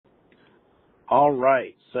All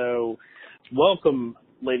right. So, welcome,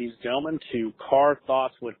 ladies and gentlemen, to Car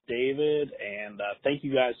Thoughts with David. And thank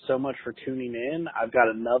you guys so much for tuning in. I've got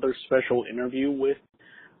another special interview with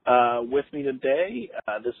me today.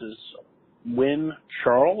 This is Wynn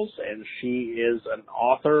Charles, and she is an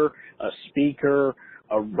author, a speaker,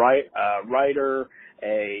 a writer.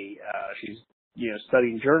 She's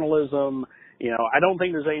studying journalism. I don't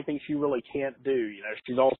think there's anything she really can't do.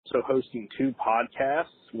 She's also hosting two podcasts.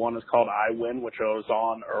 One is called I Win, which I was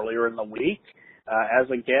on earlier in the week as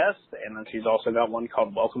a guest, and then she's also got one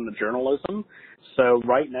called Welcome to Journalism. So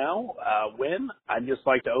right now, Wynn, I'd just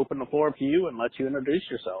like to open the floor up to you and let you introduce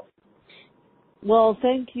yourself. Well,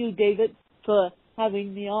 thank you, David, for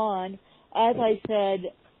having me on. As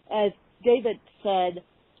David said,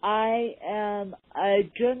 I am a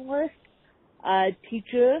journalist, a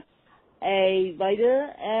teacher, a writer,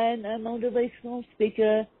 and a motivational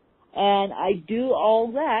speaker, and I do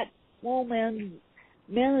all that while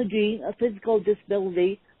managing a physical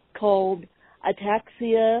disability called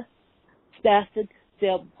ataxia spastic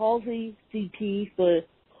cerebral palsy, CP for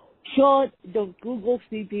short. Don't Google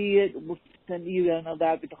CP, it will send you down a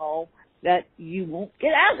rabbit hole that you won't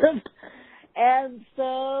get out of. And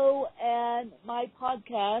my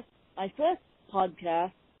podcast, my first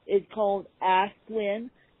podcast, is called Ask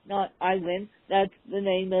Win, not I Win. That's the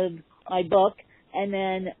name of my book. And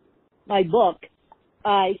then my book,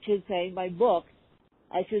 I should say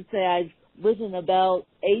I've written about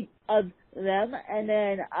 8 of them. And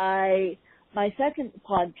then my second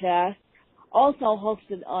podcast, also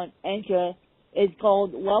hosted on Anchor, is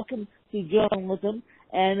called Welcome to Journalism.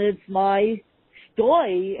 And it's my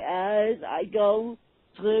story as I go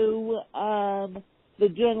through the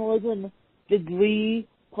journalism degree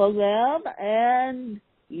program, and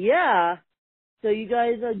yeah, so you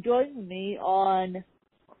guys are joining me on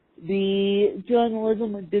the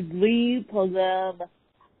journalism degree program as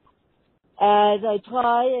I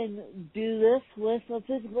try and do this with a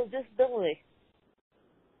physical disability.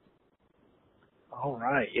 All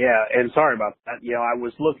right, yeah, and sorry about that. I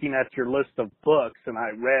was looking at your list of books, and I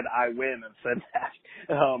read I Win and said that.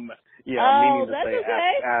 Meaning to say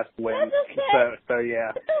okay. ask Win. That's okay. So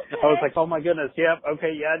yeah, Okay. I was like, oh my goodness, yep,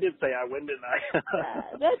 okay, yeah, I did say I Win, didn't I?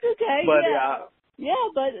 That's okay. But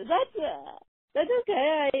but that's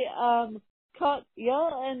okay. I caught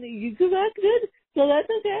and you corrected, so that's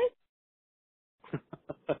okay.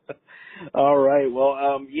 All right. Well,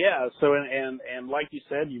 So, and like you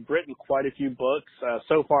said, you've written quite a few books.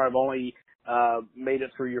 So far, I've only made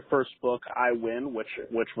it through your first book, I Win, which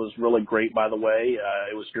was really great, by the way.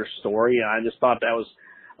 It was your story, and I just thought that was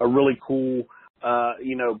a really cool,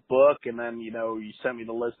 book. And then, you sent me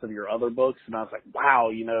the list of your other books, and I was like,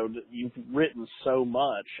 wow, you've written so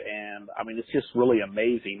much, and I mean, it's just really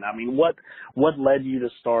amazing. I mean, what led you to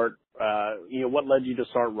start? What led you to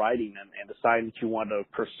start writing and decide that you wanted to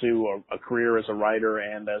pursue a career as a writer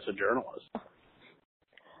and as a journalist?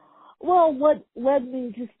 Well, what led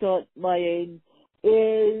me to start writing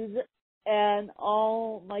is, and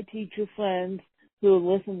all my teacher friends who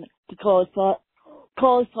listen to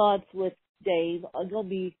College Thoughts with Dave are going to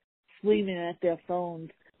be screaming at their phones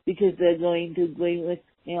because they're going to agree with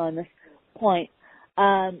me on this point.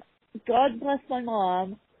 God bless my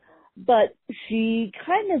mom, but she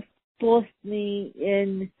kind of forced me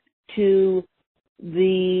into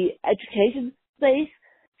the education space.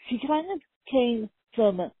 She kind of came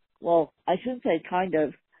from, well, I shouldn't say kind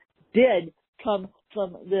of, did come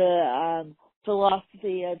from the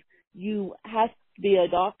philosophy of you have to be a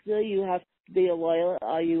doctor, you have to be a lawyer,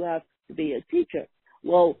 or you have to be a teacher.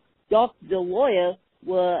 Well, doctor, lawyer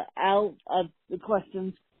were out of the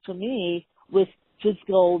questions for me with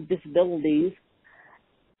physical disabilities.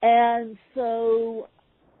 And so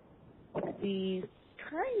he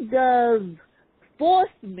kind of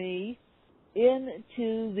forced me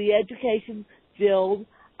into the education field.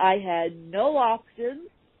 I had no options.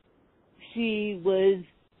 She was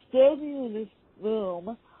standing in this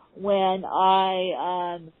room when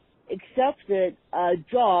I accepted a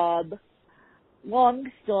job.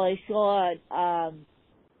 Long story short, a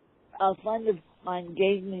friend of mine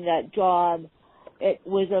gave me that job. It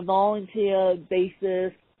was a volunteer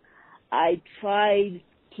basis. I tried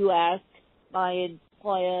to ask my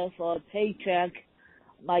employer for a paycheck.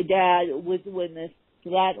 My dad was a witness to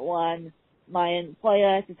that one. My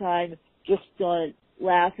employer at the time just started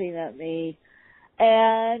laughing at me.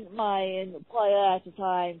 And my employer at the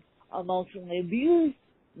time emotionally abused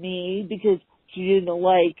me because she didn't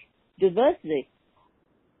like diversity.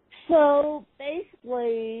 So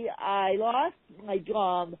basically, I lost my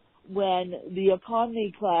job when the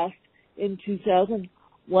economy crashed in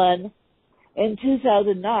 2001. In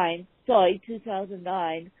 2009,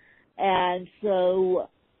 2009. And so,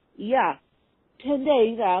 yeah, 10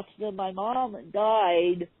 days after my mom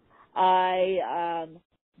died, I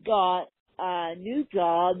got a new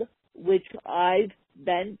job, which I've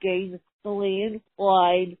been gainfully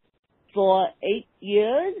employed for 8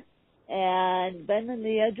 years and been in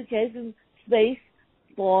the education space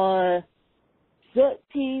for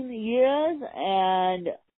 13 years. And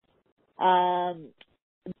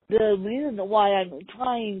the reason why I'm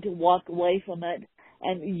trying to walk away from it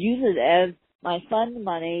and use it as my fund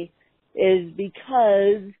money is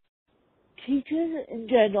because teachers in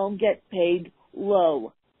general get paid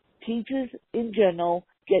low. Teachers in general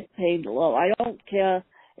get paid low. I don't care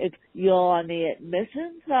if you're on the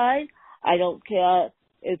admission side. I don't care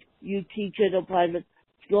if you teach at a private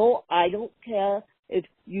school. I don't care if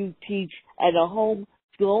you teach at a home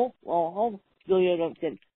school. Well, home school you don't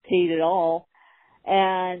get paid at all.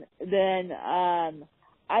 And then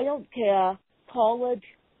I don't care, college,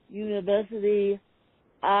 university,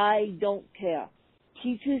 I don't care.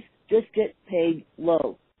 Teachers just get paid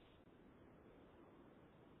low.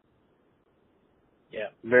 Yeah,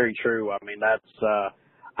 very true. I mean, that's,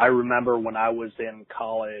 I remember when I was in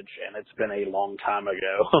college, and it's been a long time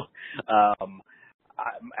ago,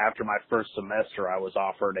 after my first semester, I was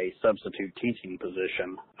offered a substitute teaching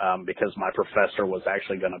position because my professor was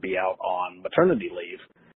actually going to be out on maternity leave.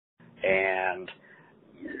 And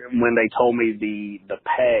when they told me the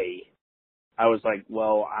pay, I was like,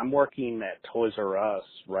 well, I'm working at Toys R Us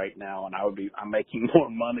right now, and I'm making more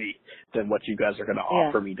money than what you guys are going to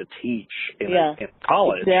offer me to teach in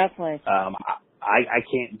college. Exactly. I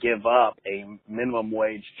can't give up a minimum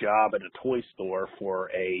wage job at a toy store for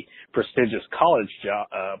a prestigious college job,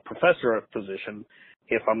 professor position,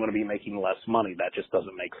 if I'm going to be making less money. That just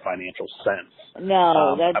doesn't make financial sense.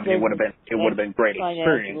 No, that I mean, it would have been great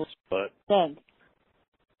experience, but sense.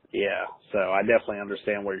 Yeah, so I definitely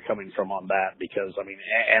understand where you're coming from on that, because I mean,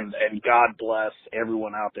 and God bless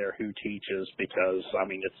everyone out there who teaches, because I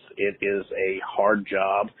mean, it is a hard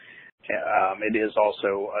job. It is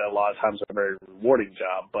also a lot of times a very rewarding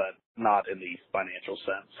job, but not in the financial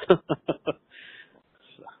sense.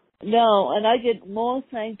 No, and I get more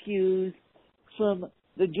thank yous from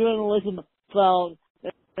the journalism cloud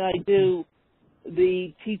than I do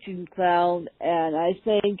the teaching cloud, and I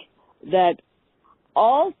think that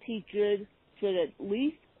all teachers should at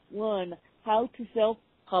least learn how to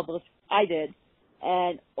self-publish. I did.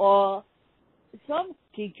 Or some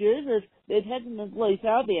teachers, if they're technically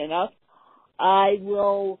savvy enough, I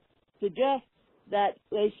will suggest that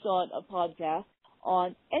they start a podcast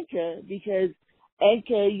on Anchor, because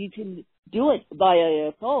Anchor, you can do it via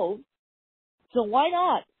your phone. So why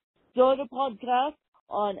not start a podcast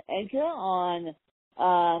on Anchor on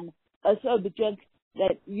a subject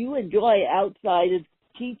that you enjoy outside of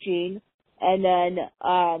teaching, and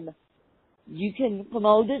then you can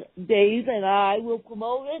promote it. Dave and I will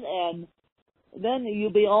promote it, and then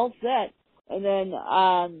you'll be all set. And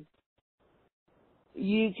then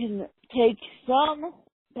you can take some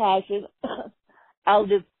passion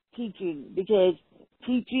out of teaching, because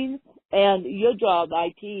teaching and your job,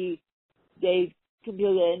 IT, Dave,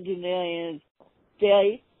 computer engineering, is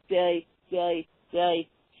very, very, very, very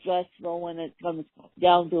stressful when it comes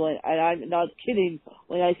down to it. And I'm not kidding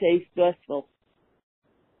when I say stressful.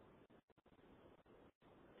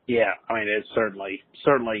 Yeah, I mean, it certainly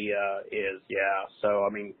is. Yeah. So, I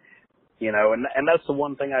mean, you know, and that's the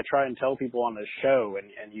one thing I try and tell people on this show,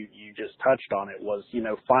 and you just touched on it, was, you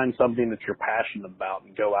know, find something that you're passionate about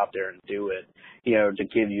and go out there and do it, you know, to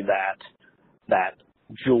give you that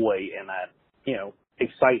joy and that, you know,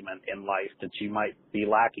 excitement in life that you might be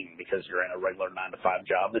lacking because you're in a regular 9-to-5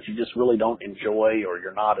 job that you just really don't enjoy, or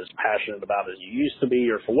you're not as passionate about as you used to be,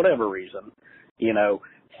 or for whatever reason, you know,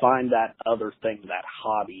 find that other thing, that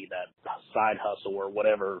hobby, that side hustle, or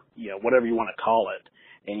whatever, you know, whatever you want to call it,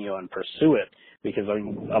 and, you know, and pursue it. Because, I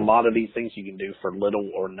mean, a lot of these things you can do for little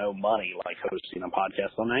or no money, like hosting a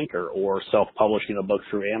podcast on Anchor or self-publishing a book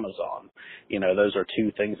through Amazon. You know, those are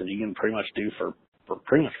two things that you can pretty much do for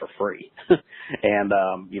pretty much for free. And,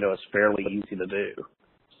 you know, it's fairly easy to do.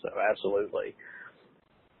 So, absolutely.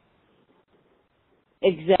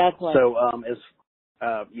 Exactly. So,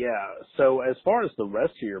 so as far as the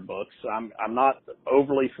rest of your books, I'm not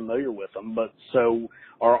overly familiar with them, but so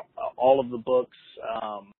are all of the books,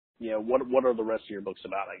 you know, what are the rest of your books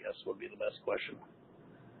about, I guess, would be the best question.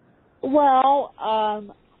 Well,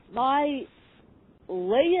 my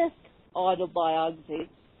latest autobiography,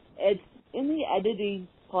 it's in the editing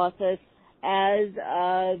process as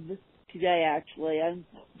of today, actually. I'm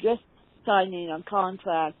just signing a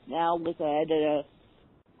contract now with the editor.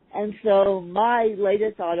 And so my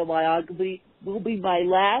latest autobiography will be my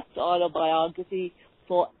last autobiography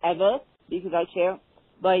forever because I can't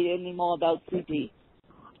write any more about CP.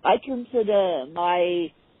 I consider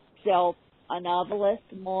myself a novelist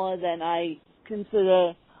more than I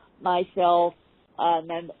consider myself a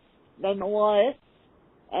memoirist.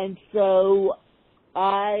 And so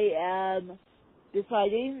I am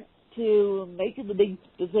deciding to make the big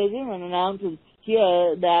decision and announce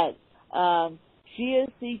here that She Is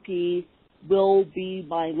CP will be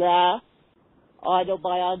my last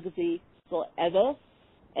autobiography forever.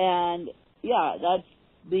 And yeah, that's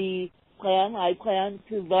the plan. I plan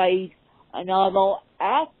to write a novel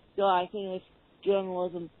after I finish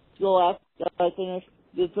journalism school, after I finish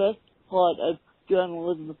the first part of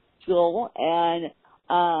journalism school.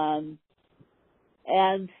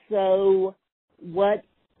 And so what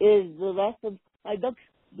is the rest of my books?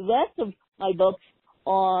 The rest of my books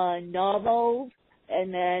are novels,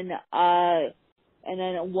 and then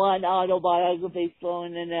one autobiography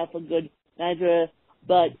thrown in there for good measure.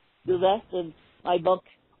 But the rest of my books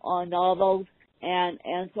are novels and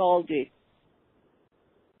anthologies.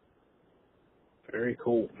 Very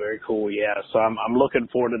cool, very cool. Yeah, so I'm looking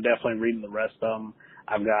forward to definitely reading the rest of them.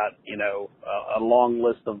 I've got a long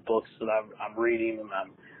list of books that I'm reading, and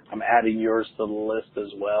I'm adding yours to the list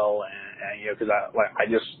as well. And because I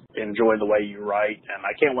just enjoy the way you write, and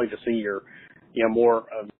I can't wait to see your more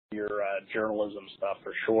of your journalism stuff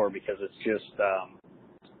for sure, because it's just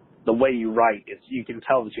the way you write. You can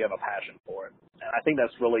tell that you have a passion for it, and I think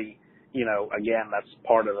that's really. Again, that's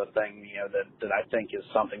part of the thing, that I think is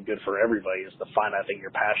something good for everybody, is to find that thing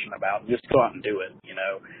you're passionate about and just go out and do it,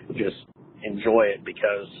 just enjoy it,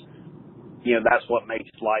 because, that's what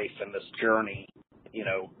makes life and this journey,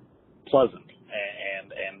 pleasant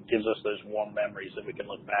and gives us those warm memories that we can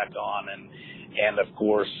look back on and of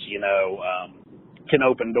course, can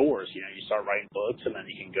open doors. You start writing books and then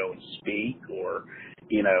you can go and speak or,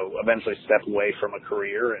 eventually step away from a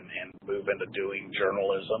career and move into doing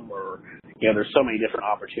journalism or, there's so many different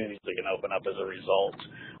opportunities that can open up as a result.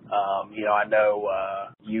 I know,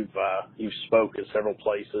 you've spoke at several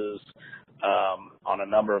places, on a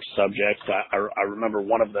number of subjects. I remember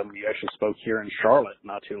one of them, you actually spoke here in Charlotte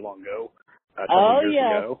not too long ago, a couple years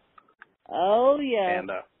ago. Oh, yeah.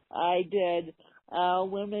 And, I did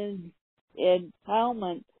Women's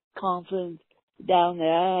Empowerment Conference down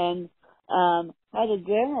there and had a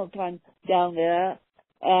grand old time down there.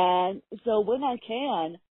 And so when I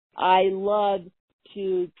can, I love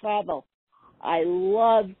to travel. I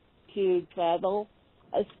love to travel,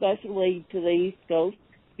 especially to the East Coast,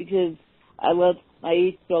 because I love my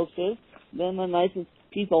East Coasters. They're the nicest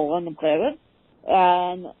people on the planet.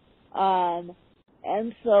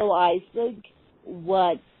 And so I think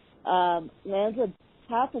what ends up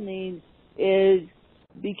happening is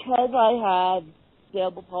because I have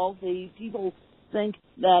cerebral palsy, people think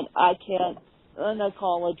that I can't earn a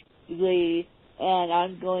college degree, and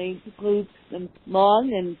I'm going to prove them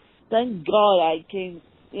wrong. And thank God I came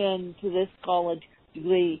into this college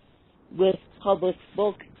degree with published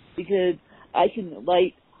books, because I can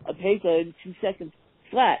write a paper in 2 seconds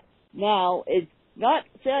flat. Now, it's not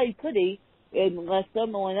very pretty unless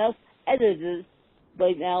someone else edits it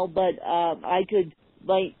right now, but I could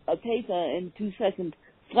write a paper in 2 seconds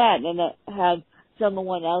flat and have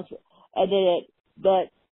someone else edit it.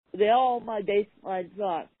 But they're all my baseline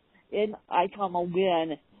thoughts. In I Come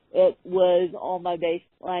Again, it was all my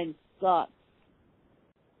baseline thoughts.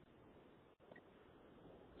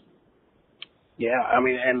 Yeah,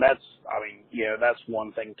 that's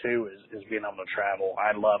one thing too, is being able to travel.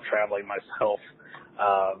 I love traveling myself,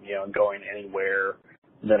 going anywhere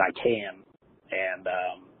that I can. And,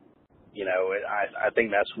 I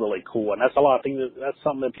think that's really cool. And that's a lot of things, that's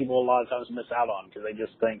something that people a lot of times miss out on, because they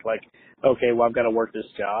just think like, okay, well, I've got to work this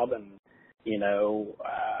job and,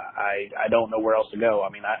 I don't know where else to go. I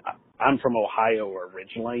mean, I'm from Ohio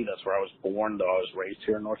originally. That's where I was born, though I was raised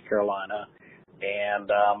here in North Carolina. And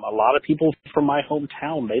a lot of people from my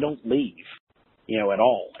hometown, they don't leave, at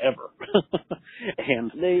all, ever.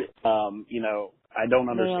 And I don't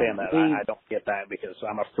understand that. I don't get that, because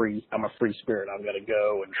I'm a free spirit. I've got to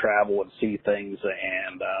go and travel and see things.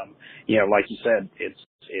 And like you said, it's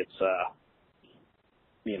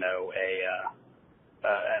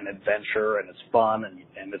an adventure, and it's fun,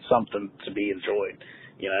 and it's something to be enjoyed.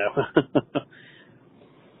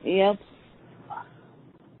 Yep.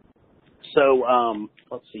 So,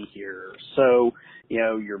 let's see here. So,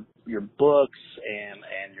 your books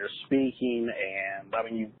and your speaking, and I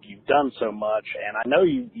mean, you've done so much, and I know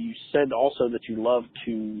you said also that you love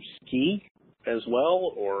to ski as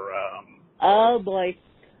well, or Oh boy.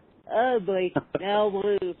 oh boy, now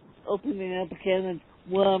we're opening up a can of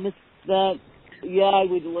worms that, yeah, I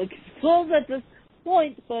would like to close at this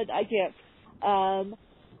point, but I can't.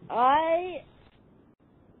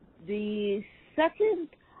 The second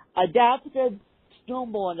adaptive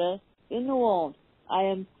snowboarder in the world. I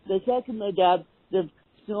am the second adaptive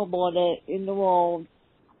snowboarder in the world.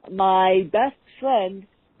 My best friend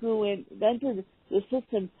who invented the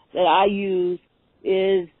system that I use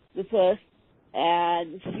is the first,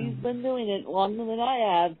 and she's been doing it longer than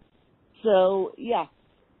I have. So, yeah.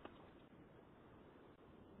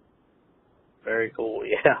 Very cool.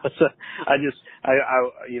 Yeah. So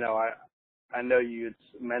I know you had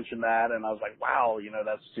mentioned that, and I was like, wow,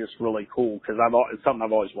 that's just really cool because it's something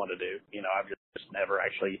I've always wanted to do. I've just never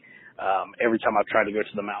actually. Every time I've tried to go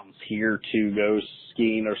to the mountains here to go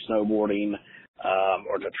skiing or snowboarding,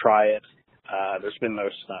 or to try it, there's been no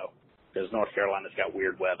snow because North Carolina's got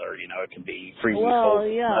weird weather. It can be freezing cold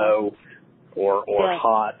snow or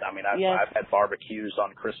hot. I mean, I've had barbecues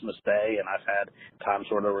on Christmas Day, and I've had times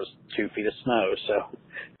where there was 2 feet of snow. So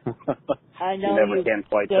I know you never can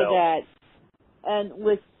quite tell. That. And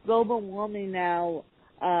with global warming now,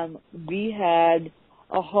 we had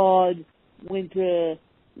a hard winter.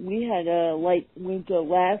 We had a light winter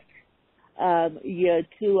last year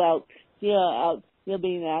too out here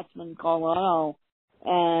being Aspen, Colorado.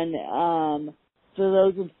 And for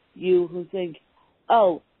those of you who think,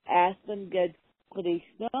 oh, Aspen gets pretty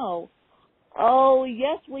snow, oh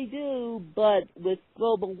yes we do, but with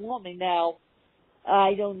global warming now,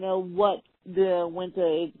 I don't know what the winter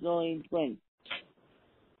is going to bring.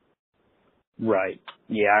 Right.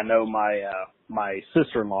 Yeah, I know my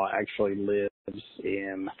sister-in-law actually lives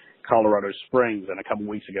in Colorado Springs, and a couple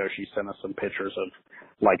weeks ago she sent us some pictures of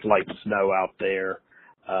like light snow out there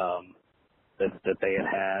that they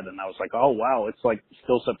had, and I was like, oh wow, it's like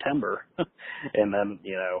still September. and then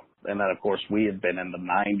of course we had been in the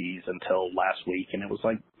 90s until last week, and it was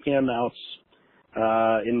like, now it's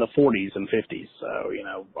in the 40s and 50s. So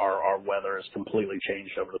our weather has completely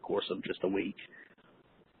changed over the course of just a week.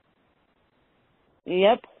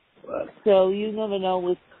 Yep. So you never know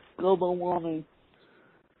with global warming.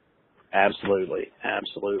 Absolutely.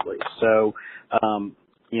 So,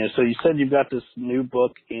 so you said you've got this new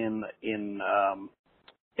book in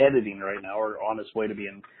editing right now, or on its way to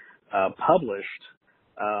being published.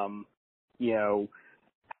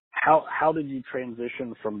 How did you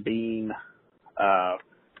transition from being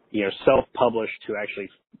self-published to actually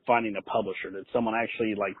finding a publisher? Did someone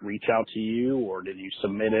actually reach out to you, or did you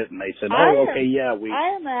submit it and they said, I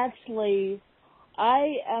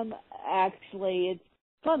am actually, it's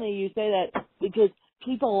funny you say that because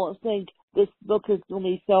people think this book is going to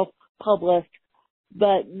be self-published,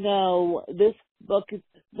 but no, this book is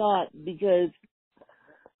not, because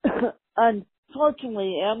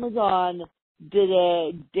unfortunately Amazon did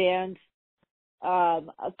a dance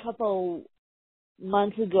a couple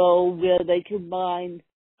months ago where they combined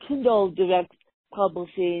Kindle Direct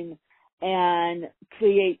Publishing and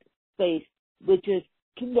Create Space, which is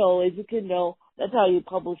Kindle is a Kindle. That's how you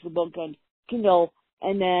publish a book on Kindle,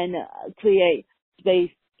 and then Create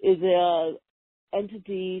Space is a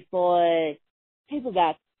entity for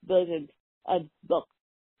paperback versions of books.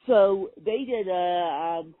 So they did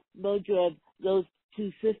a merger of those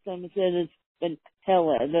two systems, and it's been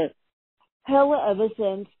hella ever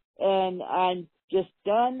since, and I'm just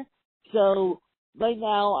done. So right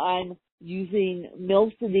now I'm using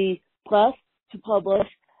Milcity Plus to publish,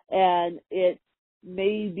 and it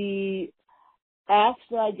may be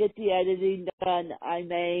after I get the editing done, I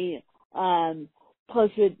may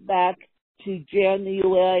push it back to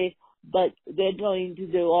January, but they're going to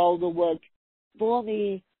do all the work for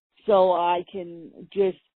me so I can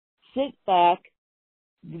just sit back,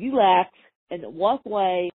 relax, and walk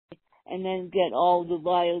away, and then get all the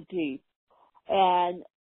royalties. And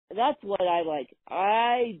that's what I like.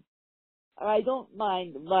 I don't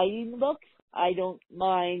mind writing books. I don't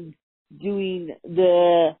mind doing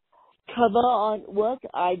the cover on work.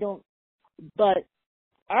 But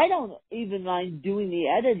I don't even mind doing the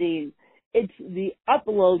editing. It's the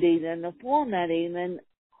uploading and the formatting and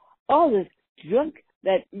all this junk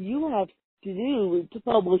that you have to do to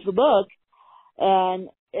publish a book. And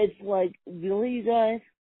it's like, really, guys?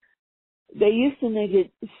 They used to make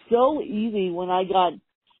it so easy when I got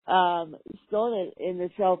started in the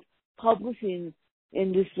self-publishing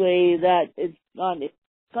industry that it's not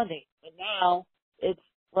funny. But now it's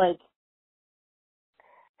like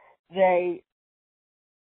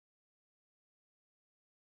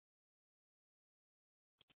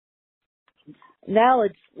now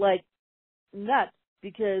it's like nuts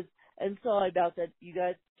because, and sorry about that, you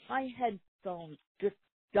guys, my headphones just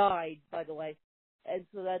died, by the way, and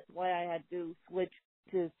so that's why I had to switch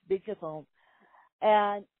to speakerphone.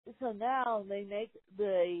 And so now they make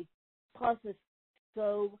the process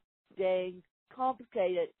so dang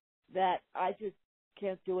complicated that I just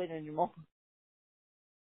can't do it anymore.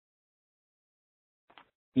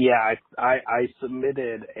 Yeah, I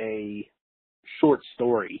submitted a short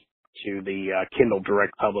story to the Kindle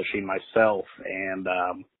Direct Publishing myself, and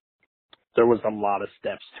there was a lot of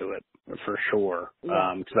steps to it for sure.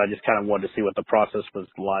 Yeah. Because I just kind of wanted to see what the process was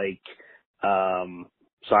like.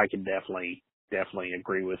 So I can definitely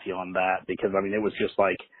agree with you on that, because I mean it was just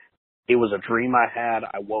like, it was a dream I had.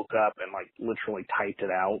 I woke up and like literally typed it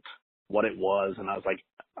out what it was, and I was like,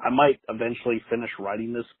 I might eventually finish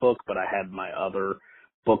writing this book, but I had my other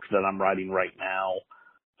book that I'm writing right now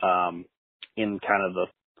in kind of the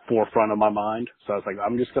forefront of my mind. So I was like,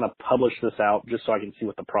 I'm just going to publish this out just so I can see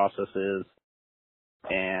what the process is.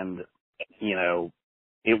 And, you know,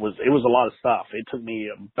 it was a lot of stuff. It took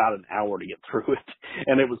me about an hour to get through it.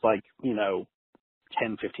 And it was like, you know,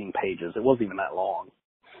 10, 15 pages. It wasn't even that long.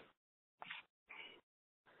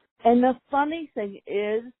 And the funny thing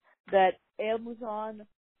is that Amazon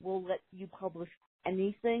will let you publish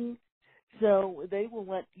anything. So they will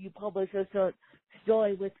let you publish a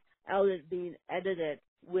story without it being edited,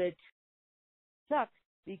 which sucks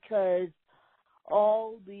because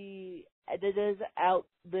all the editors out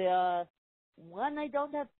there, one, I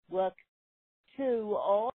don't have luck. Two,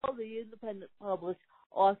 all the independent published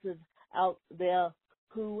authors out there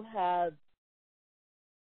who have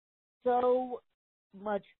so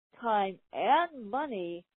much time and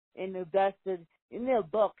money invested in their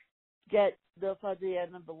books get the fuzzy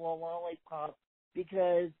end of the lollipop,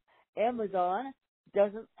 because Amazon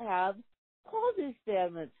doesn't have quality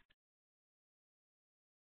standards.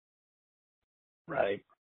 Right.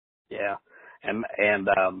 Yeah. And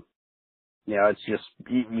you know, it's just,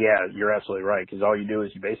 yeah, you're absolutely right. Because all you do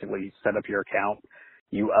is you basically set up your account,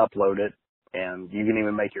 you upload it, and you can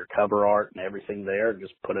even make your cover art and everything there, and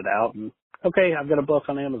just put it out, and okay, I've got a book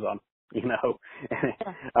on Amazon. You know,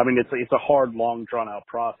 I mean, it's a hard, long, drawn out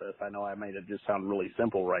process. I know I made it just sound really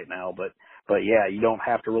simple right now, but yeah, you don't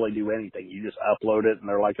have to really do anything. You just upload it, and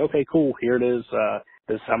they're like, okay, cool, here it is.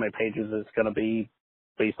 This is how many pages it's going to be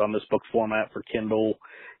based on this book format for Kindle.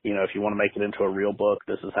 You know, if you want to make it into a real book,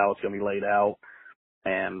 this is how it's going to be laid out.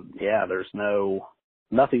 And yeah, there's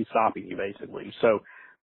nothing stopping you basically. So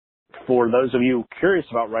for those of you curious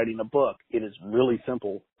about writing a book, it is really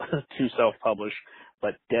simple to self-publish,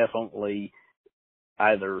 but definitely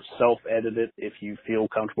either self-edit it if you feel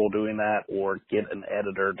comfortable doing that, or get an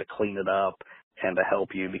editor to clean it up and to help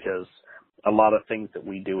you, because a lot of things that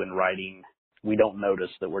we do in writing, we don't notice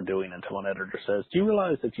that we're doing until an editor says, do you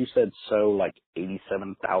realize that you said so like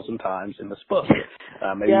 87,000 times in this book?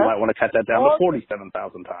 Maybe you might want to cut that down to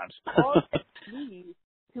 47,000 times. Or please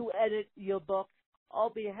to edit your book. I'll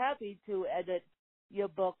be happy to edit your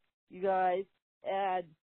book, you guys, and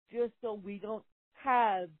just so we don't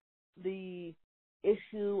have the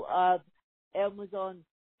issue of Amazon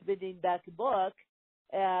spinning back a book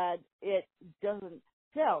and it doesn't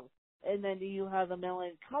sell, and then you have a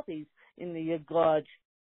million copies in your garage.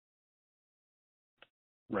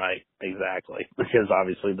 Right, exactly. Because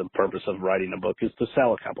obviously the purpose of writing a book is to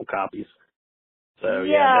sell a couple copies. So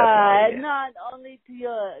yeah, definitely.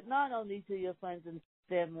 Not only to your friends and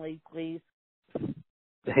family, please.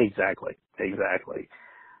 Exactly.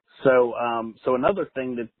 So, so another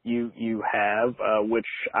thing that you have, which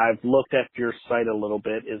I've looked at your site a little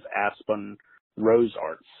bit, is Aspen Rose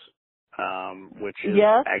Arts, which is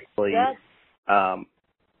actually.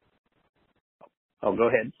 Oh, go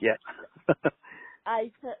ahead. Yeah.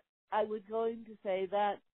 I was going to say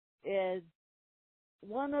that is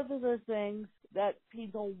one of the things that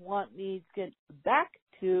people want me to get back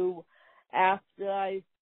to after I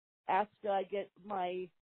get my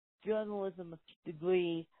journalism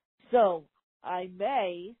degree. So I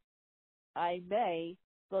may,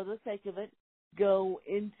 for the sake of it, go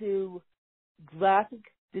into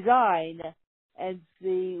graphic design and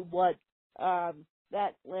see what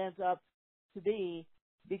that lands up to be,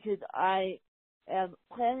 because I am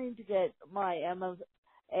planning to get my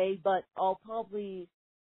MFA, but I'll see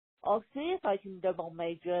if I can double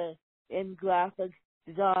major in graphic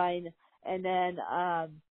design and then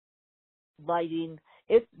lighting.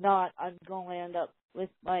 If not, I'm going to end up with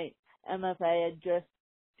my MFA and just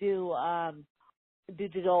do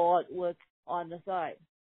digital artwork on the side.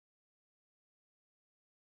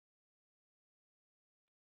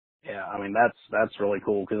 Yeah, I mean that's really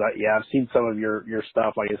cool, because I've seen some of your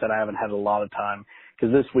stuff. Like I said, I haven't had a lot of time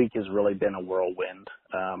because this week has really been a whirlwind.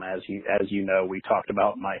 As you know, we talked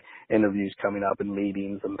about my interviews coming up and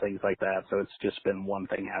meetings and things like that. So it's just been one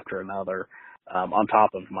thing after another, on top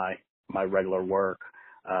of my regular work.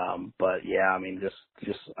 But yeah, I mean,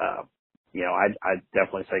 I'd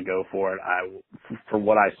definitely say go for it. For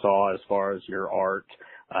what I saw as far as your art,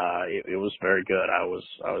 it was very good. I was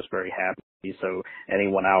very happy. So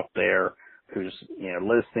anyone out there who's,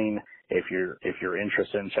 listening, if you're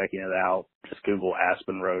interested in checking it out, just Google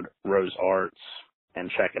Aspen Rose Arts and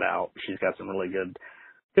check it out. She's got some really good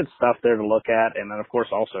stuff there to look at. And then of course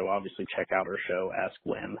also obviously check out her show, Ask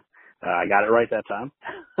Lynn. I got it right that time,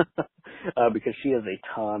 because she has a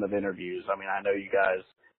ton of interviews. I mean, I know you guys,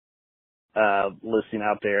 listening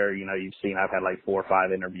out there, you've seen I've had like 4 or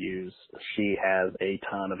 5 interviews. She has a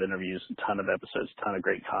ton of interviews, a ton of episodes, a ton of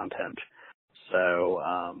great content. So,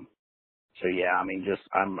 yeah, I mean,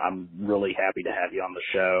 I'm really happy to have you on the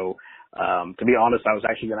show. To be honest, I was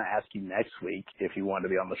actually going to ask you next week if you wanted to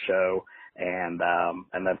be on the show. And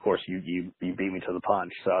then of course you beat me to the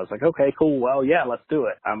punch. So I was like, okay, cool. Well, yeah, let's do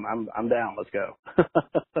it. I'm down. Let's go.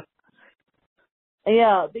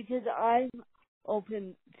 Yeah, because I'm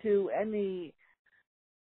open to any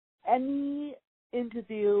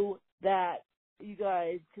interview that you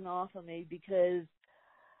guys can offer me, because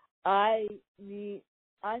I'm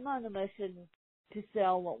on a mission to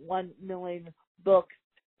sell 1 million books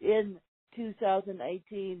in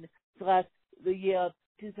 2018 / the year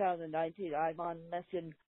 2019. I'm on a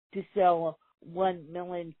mission to sell 1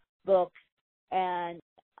 million books, and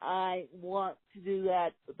I want to do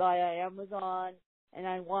that via Amazon, and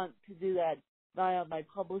I want to do that via my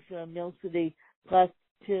publisher, Mill City Press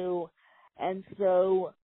 2. And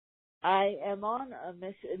so I am on a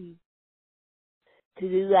mission to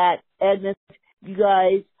do that. And if you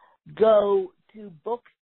guys go to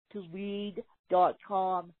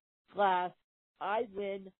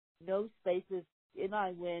bookstoread.com/iwin, no spaces in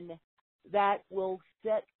iWin, that will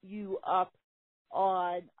set you up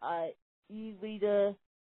on e-reader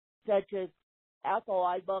such as Apple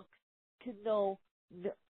iBooks, Kindle,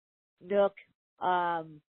 Nook,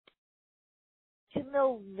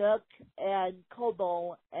 Kindle, Nook, and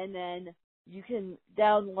Kobo, and then you can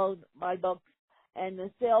download my books, and the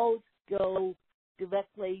sales go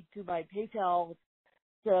directly to my PayPal.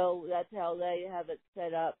 So that's how they have it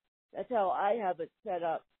set up. That's how I have it set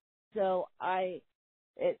up. So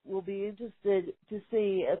it will be interested to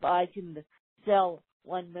see if I can sell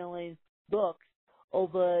 1 million books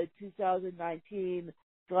over 2019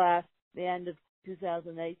 / the end of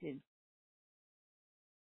 2018.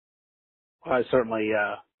 Well, I certainly,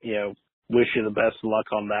 wish you the best of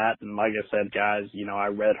luck on that. And like I said, guys, I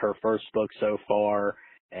read her first book so far,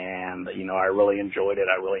 and, I really enjoyed it.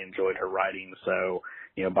 I really enjoyed her writing. So,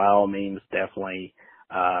 by all means, definitely,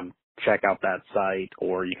 check out that site,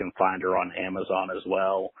 or you can find her on Amazon as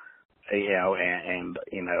well, and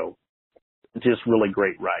just really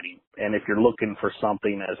great writing. And if you're looking for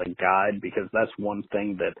something as a guide, because that's one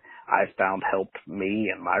thing that I found helped me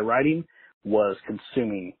in my writing, was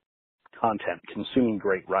consuming content, consuming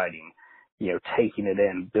great writing, taking it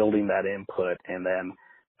in, building that input, and then,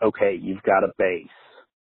 okay, you've got a base.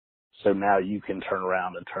 So now you can turn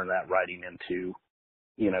around and turn that writing into,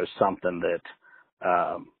 something that,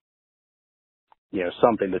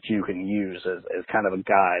 something that you can use as kind of a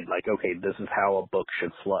guide, like, okay, this is how a book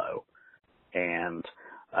should flow. And,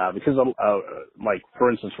 because, like, for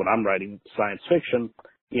instance, when I'm writing science fiction,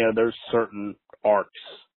 there's certain arcs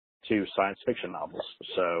to science fiction novels.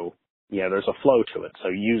 So, there's a flow to it. So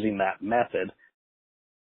using that method,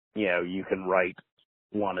 you can write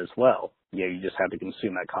one as well. You just have to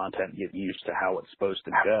consume that content, get used to how it's supposed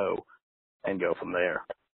to go, and go from there.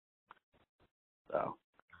 So,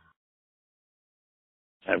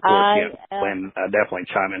 and of course, Lynn, definitely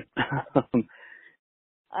chime in.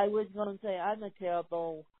 I was going to say I'm a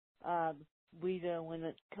terrible reader when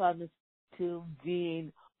it comes to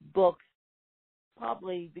reading books,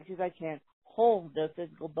 probably because I can't hold a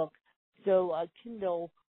physical book. So a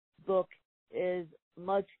Kindle book is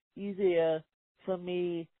much easier for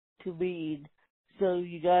me to read. So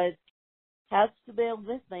you guys have to bear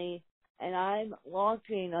with me. And I'm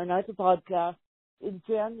launching another podcast in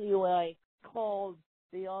January called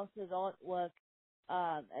The Author's Artwork.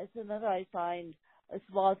 As soon as I find a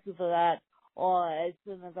sponsor for that, or as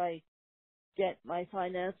soon as I get my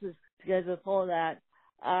finances together for that,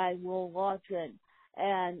 I will launch it.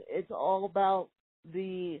 And it's all about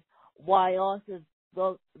why authors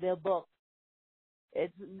wrote their books.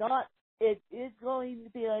 It is going to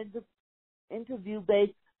be an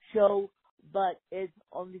interview-based show, but it's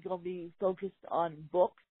only going to be focused on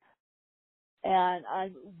books. And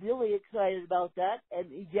I'm really excited about that.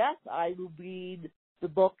 And yes, I will read the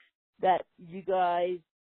books that you guys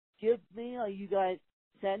give me or you guys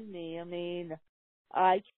send me. I mean,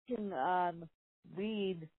 I can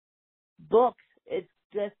read books. It's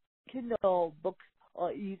just Kindle books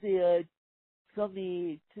are easier for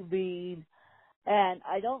me to read. And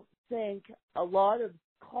I don't think a lot of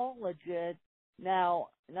colleges now,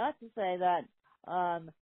 not to say that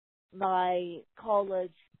my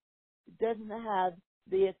college doesn't have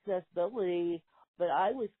the accessibility, but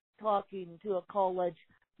I was talking to a college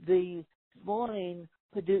this morning,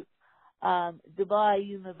 Purdue, Dubai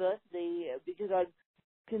University, because I'm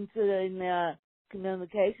considering their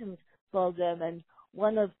communications program, and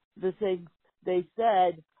one of the things they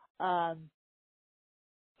said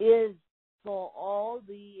is for all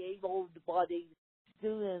the able-bodied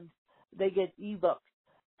students, they get ebooks.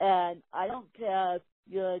 And I don't care if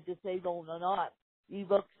you're disabled or not.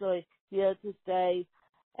 Ebooks are here to stay.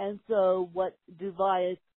 And so what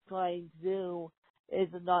Dubai is trying to do is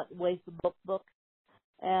not waste the books.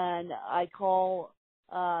 And I call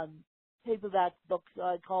paperback books,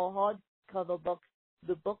 I call hardcover books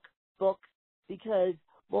the books, because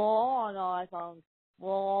we're all on our iPhones, we're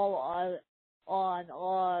all on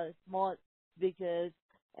our smart speakers,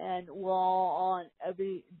 and we're all on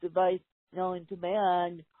every device known to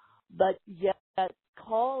man. But yet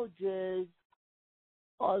colleges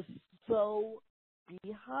are so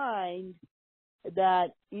behind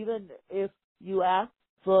that even if you ask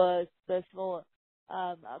for special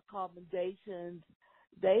accommodations,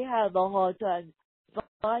 they have a hard time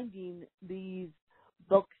finding these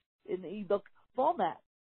books in ebook format.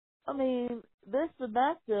 I mean, this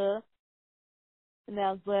semester,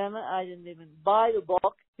 now granted, I didn't even buy the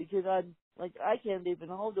book because I can't even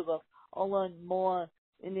hold the book. I'll learn more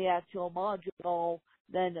in the actual module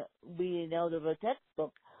than reading out of a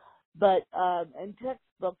textbook. But, and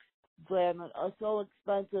textbooks, granted, are so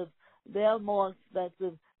expensive, they're more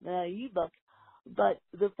expensive than an ebook. But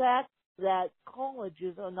the fact that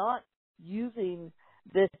colleges are not using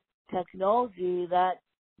this technology that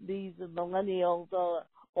these millennials or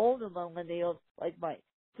older millennials like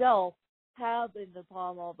myself have in the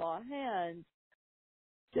palm of our hands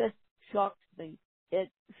just shocks me. It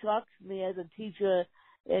shocks me as a teacher.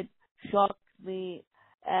 It shocks me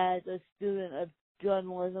as a student of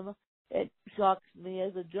journalism. It shocks me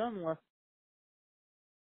as a journalist.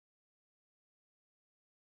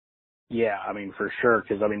 Yeah, I mean, for sure,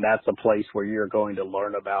 because, I mean, that's a place where you're going to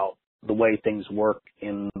learn about the way things work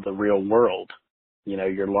in the real world. You know,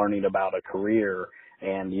 you're learning about a career,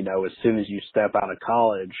 and, you know, as soon as you step out of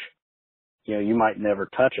college, you know, you might never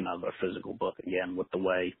touch another physical book again with the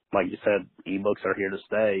way, like you said, ebooks are here to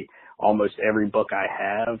stay. Almost every book I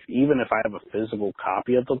have, even if I have a physical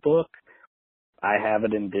copy of the book, I have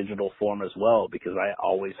it in digital form as well because I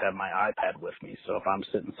always have my iPad with me. So if I'm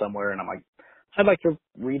sitting somewhere and I'm like, I'd like to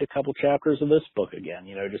read a couple chapters of this book again,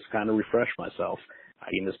 you know, just kind of refresh myself, I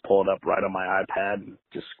can just pull it up right on my iPad and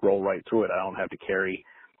just scroll right through it. I don't have to carry,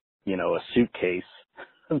 you know, a suitcase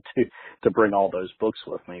to bring all those books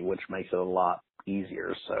with me, which makes it a lot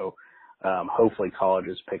easier. So hopefully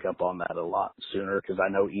colleges pick up on that a lot sooner, because I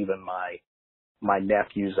know even my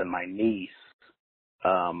nephews and my niece,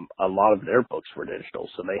 a lot of their books were digital,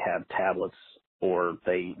 so they have tablets or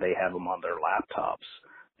they have them on their laptops.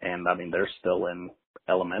 And I mean, they're still in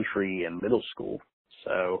elementary and middle school.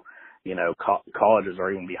 So, you know, colleges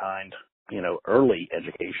are even behind, you know, early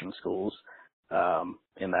education schools,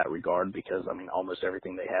 in that regard, because I mean, almost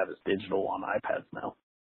everything they have is digital on iPads now.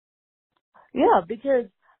 Yeah, because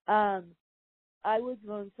I was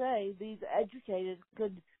going to say these educators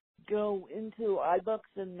could go into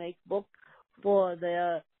iBooks and make books for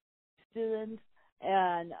their students,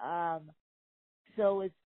 and so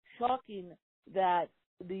it's shocking that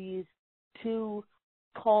these two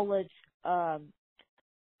college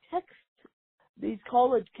these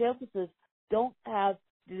college campuses don't have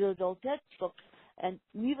digital textbooks. And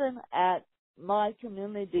even at my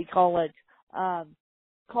community college,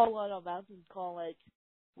 Colorado Mountain College,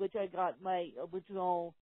 which I got my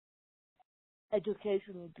original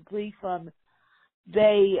education degree from,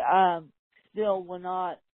 they still were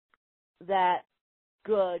not that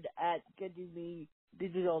good at getting me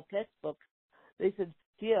digital textbooks. They said,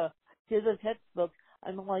 here's a textbook.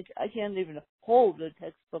 I'm like, I can't even hold a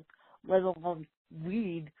textbook, let alone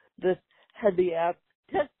read this heavy-ass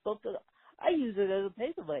textbook. I use it as a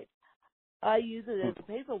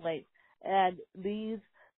paperweight. And these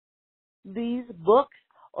books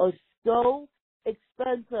are so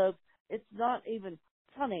expensive, it's not even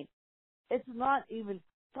funny.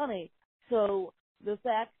 So the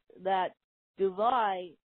fact that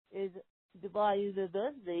Dubai is DeVry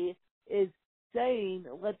University is saying,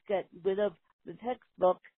 let's get rid of the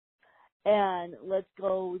textbook and let's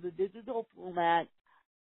go the digital format.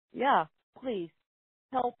 Yeah, please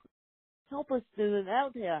help a student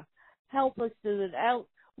out here. Help a student out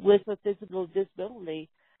with a physical disability.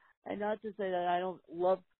 And not to say that I don't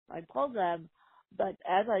love my program, but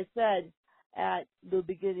as I said at the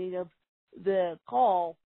beginning of the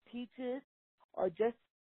call, teachers are just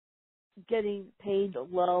getting paid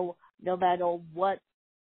low no matter what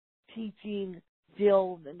teaching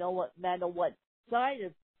field, no matter what side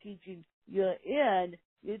of teaching you're in,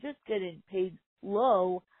 you're just getting paid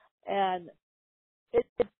low, and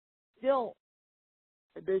it's still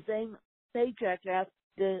the same paycheck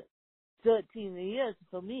after 13 years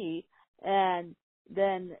for me, and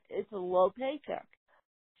then it's a low paycheck.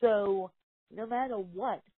 So no matter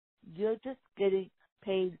what, you're just getting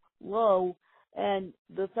paid low, and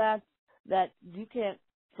the fact that you can't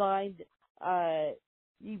find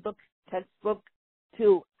ebook textbook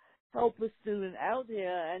to help a student out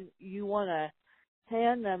here, and you want to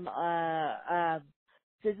hand them a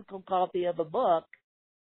physical copy of a book,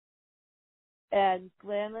 and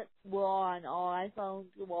granted, we're on our iPhones,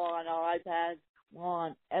 we're on our iPads, we're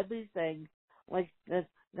on everything. Like,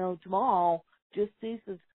 tomorrow just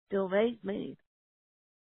ceases to amaze me.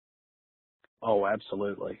 Oh,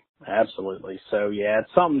 absolutely. Absolutely. So, yeah,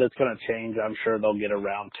 it's something that's going to change. I'm sure they'll get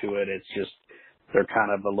around to it. It's just they're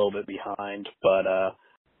kind of a little bit behind. But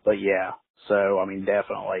yeah. So, I mean,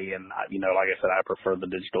 definitely. And, like I said, I prefer the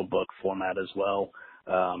digital book format as well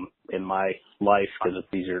in my life because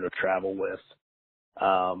it's easier to travel with.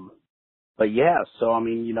 But, yeah, so, I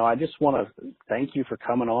mean, I just want to thank you for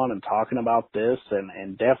coming on and talking about this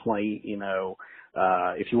and definitely,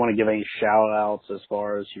 if you want to give any shout outs as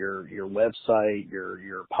far as your website,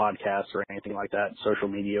 your podcast or anything like that, social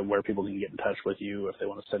media, where people can get in touch with you if they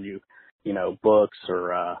want to send you, books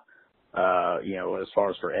or, as far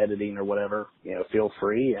as for editing or whatever, feel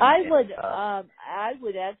free. I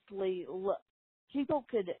would actually, people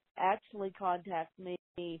could actually contact me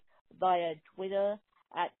via Twitter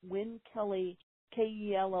at Win Kelly,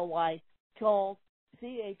 Kelly, Charles,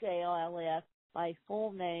 Charles, my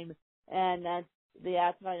full name, and that's the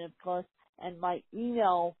outline, of course, and my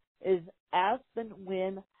email is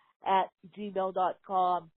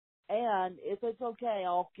aspenwin@gmail.com, and if it's okay,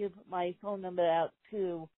 I'll give my phone number out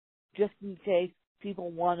too, just in case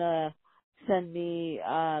people want to send me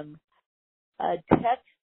a text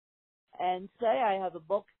and say I have a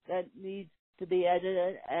book that needs to be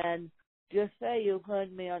edited, and just say you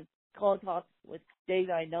heard me on Call Talk with Dave.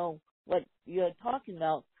 I know what you're talking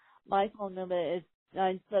about. My phone number is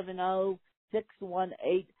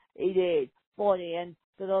 970-618-8840. And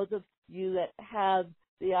for those of you that have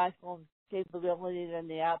the iPhone capabilities and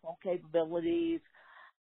the Apple capabilities,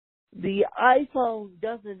 the iPhone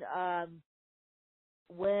doesn't,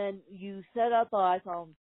 when you set up an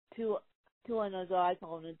iPhone to another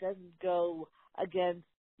iPhone, it doesn't go against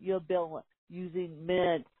your bill using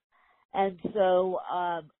Mint. And so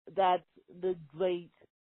that's the great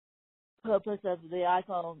purpose of the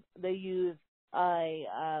iPhone. They use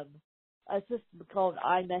a system called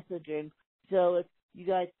iMessaging. So if you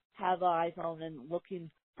guys have an iPhone and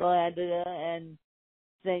looking for an editor and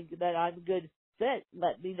think that I'm a good fit,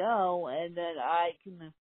 let me know, and then I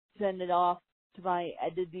can send it off to my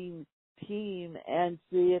editing team and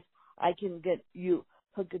see if I can get you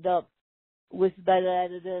hooked up with a better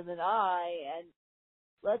editor than I, and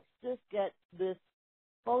let's just get this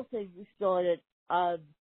whole thing started. I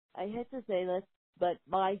hate to say this, but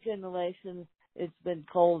my generation, it's been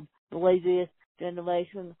called the laziest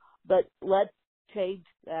generation, but let's change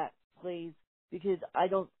that, please, because I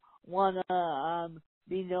don't want to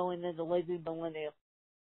be known as a lazy millennial.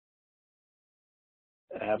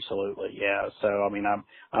 Absolutely. Yeah. So, I mean,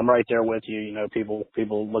 I'm right there with you.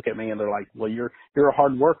 People look at me and they're like, well, you're a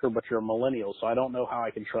hard worker, but you're a millennial. So I don't know how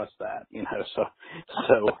I can trust that, so,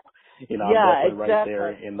 yeah, I'm definitely exactly. right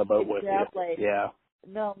there in the boat with you. Yeah.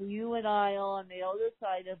 No, you and I are on the other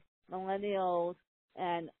side of millennials,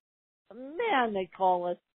 and man, they call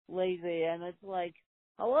us lazy, and it's like,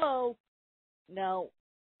 hello, no,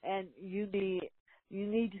 and you need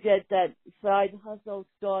to get that side hustle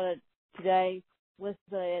started today, whether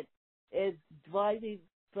it is driving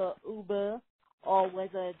for Uber or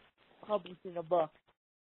whether it's publishing a book.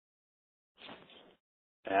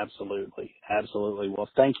 Absolutely. Absolutely. Well,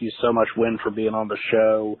 thank you so much, Win, for being on the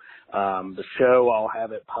show. I'll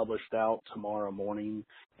have it published out tomorrow morning.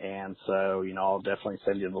 And so, I'll definitely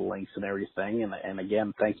send you the links and everything. And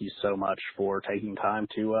again, thank you so much for taking time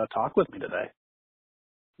to talk with me today.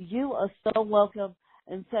 You are so welcome,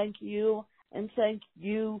 and thank you. and thank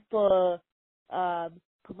you for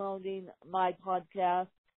promoting my podcast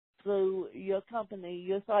through your company,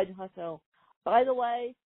 your side hustle. By the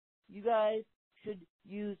way, you guys should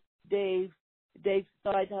use Dave's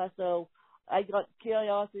side hustle. I got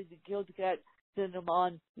Curiosity to Kill the Cat Syndrome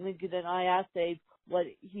on LinkedIn, and I asked Dave what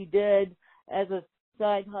he did as a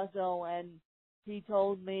side hustle, and he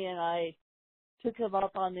told me, and I took him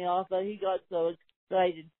up on the offer. He got so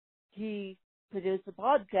excited. He produced a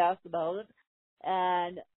podcast about it,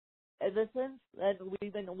 and ever since then,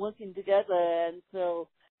 we've been working together, and so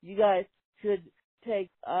you guys should take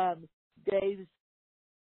Dave's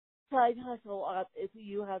side hustle up if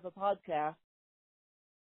you have a podcast.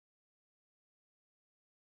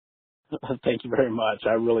 Thank you very much.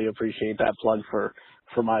 I really appreciate that plug for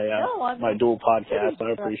my my dual podcast.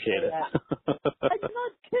 I appreciate it. I'm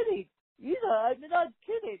not kidding. I'm not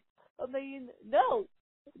kidding. I mean, no.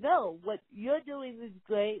 What you're doing is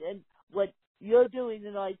great, and what you're doing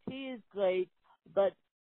in IT is great, but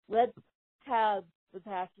let's have the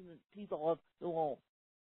passionate people of the world.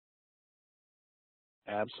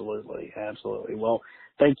 Absolutely. Well,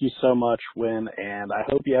 thank you so much, Wynn, and I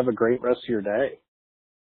hope you have a great rest of your day.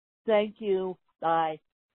 Thank you. Bye.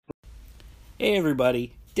 Hey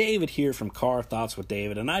everybody, David here from Car Thoughts with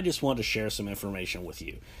David, and I just want to share some information with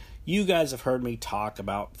you. You guys have heard me talk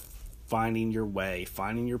about finding your way,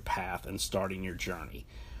 finding your path, and starting your journey.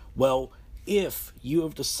 Well, if you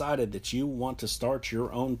have decided that you want to start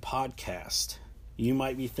your own podcast, you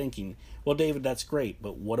might be thinking, well, David, that's great,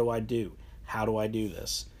 but what do I do? How do I do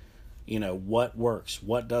this? What works?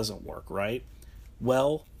 What doesn't work, right?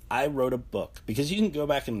 Well, I wrote a book, because you can go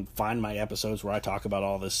back and find my episodes where I talk about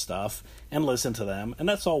all this stuff and listen to them, and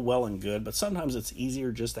that's all well and good, but sometimes it's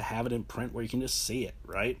easier just to have it in print where you can just see it,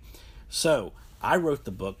 right? So, I wrote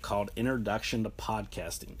the book called Introduction to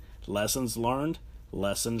Podcasting, Lessons Learned,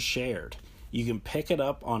 Lessons Shared. You can pick it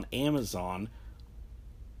up on Amazon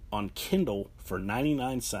on Kindle for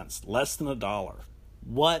 99 cents, less than $1.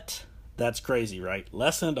 What? That's crazy, right?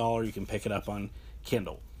 Less than $1, you can pick it up on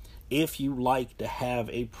Kindle. If you like to have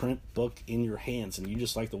a print book in your hands and you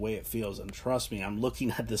just like the way it feels, and trust me, I'm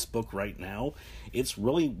looking at this book right now, it's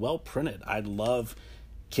really well printed. I love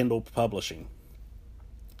Kindle publishing.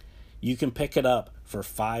 You can pick it up for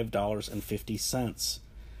 $5.50.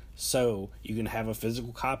 So you can have a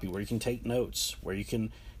physical copy where you can take notes, where you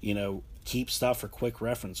can, keep stuff for quick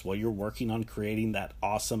reference while you're working on creating that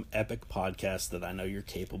awesome epic podcast that I know you're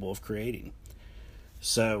capable of creating.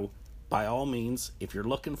 So, by all means, if you're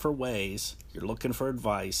looking for ways, you're looking for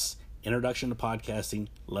advice, Introduction to Podcasting,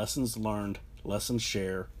 Lessons Learned, Lessons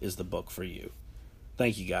Shared is the book for you.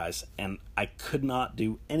 Thank you guys, and I could not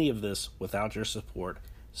do any of this without your support,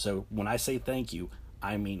 so when I say thank you,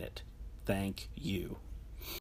 I mean it. Thank you.